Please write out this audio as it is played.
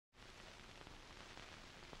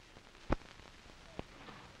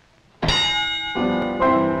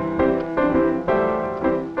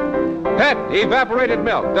Evaporated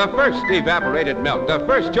milk, the first evaporated milk, the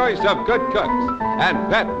first choice of good cooks.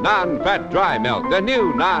 And Pet non-fat dry milk, the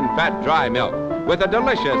new non-fat dry milk, with a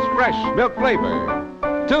delicious fresh milk flavor.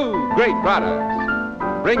 Two great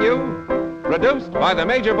products. Bring you, produced by the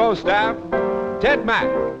Major Bow staff, Ted Mack,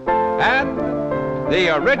 and the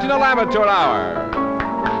Original Amateur Hour.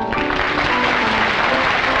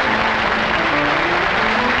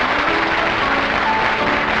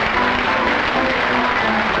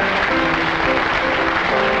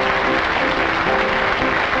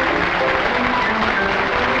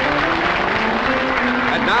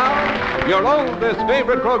 And now, your oldest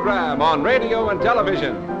favorite program on radio and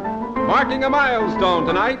television. Marking a milestone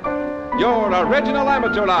tonight, your Original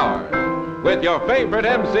Amateur Hour. With your favorite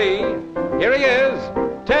MC, here he is,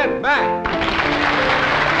 Ted Mack.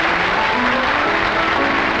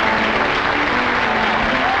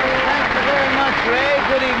 Thank you very much, Ray.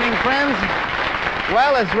 Good evening, friends.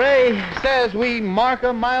 Well, as Ray says, we mark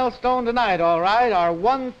a milestone tonight, all right, our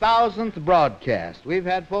 1,000th broadcast. We've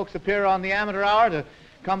had folks appear on the Amateur Hour to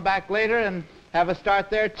come back later and have us start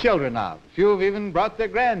their children out. A few have even brought their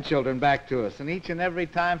grandchildren back to us, and each and every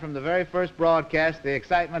time from the very first broadcast, the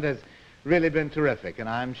excitement has really been terrific, and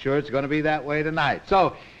I'm sure it's going to be that way tonight.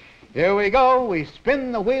 So, here we go. We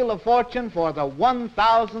spin the wheel of fortune for the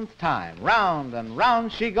 1,000th time. Round and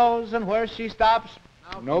round she goes, and where she stops,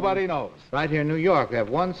 nobody knows. Right here in New York, we have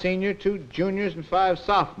 1 senior, 2 juniors, and 5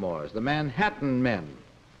 sophomores, the Manhattan men.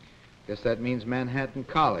 Guess that means Manhattan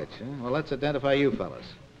College. Huh? Well, let's identify you fellas.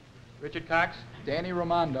 Richard Cox, Danny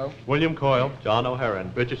Romando, William Coyle, John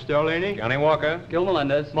O'Haran, Richard Sterlini, Johnny Walker, Gil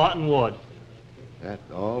Melendez, Martin Wood. That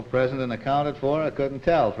all present and accounted for? I couldn't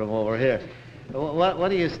tell from over here. What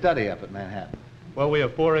do you study up at Manhattan? Well, we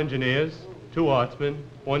have 4 engineers, 2 artsmen,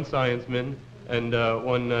 1 scienceman, and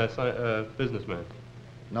 1 businessman.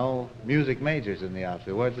 No music majors in the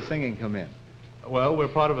outfit. Where'd the singing come in? Well, we're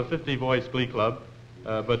part of a 50-voice glee club,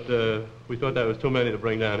 but we thought that was too many to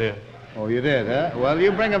bring down here. Oh, you did, huh? Well,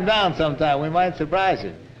 you bring them down sometime. We might surprise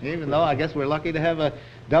you. Even though I guess we're lucky to have a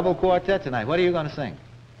double quartet tonight. What are you going to sing?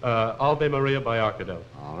 Ave Maria by Arcadel.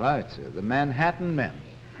 All right, sir. The Manhattan Men.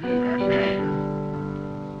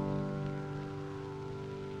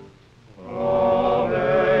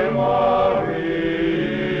 Ave Maria,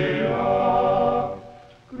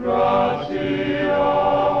 gratia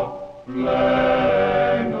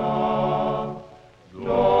plena,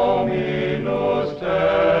 Dominus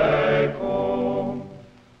tecum,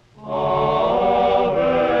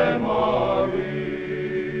 Ave Maria,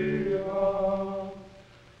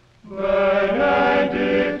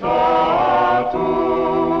 benedicta tu,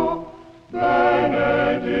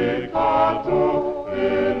 benedicta tu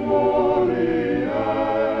in mulieribus,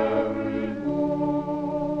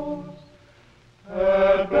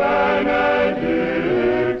 et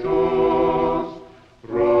benedictus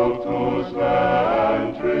fructus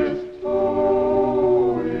ventris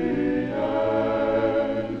tui,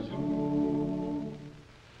 Iesus.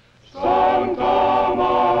 Sancta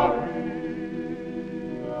Maria,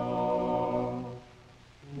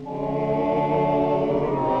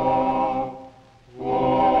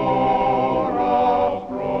 ora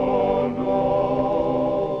pro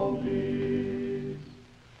nobis.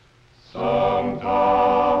 Sancta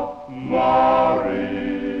Maria,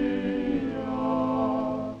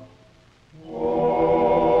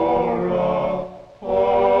 ora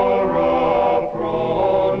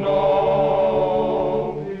pro nobis.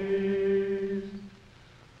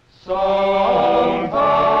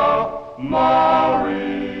 Sancta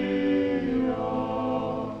Maria,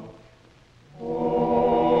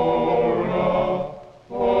 ora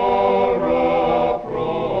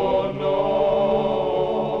pro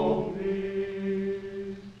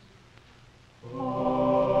nobis. All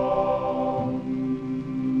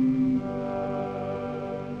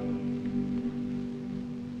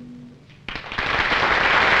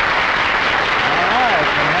right,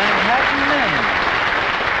 the Manhattan Men.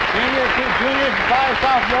 Senior, 2 juniors, and 5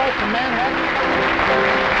 sophomores from Manhattan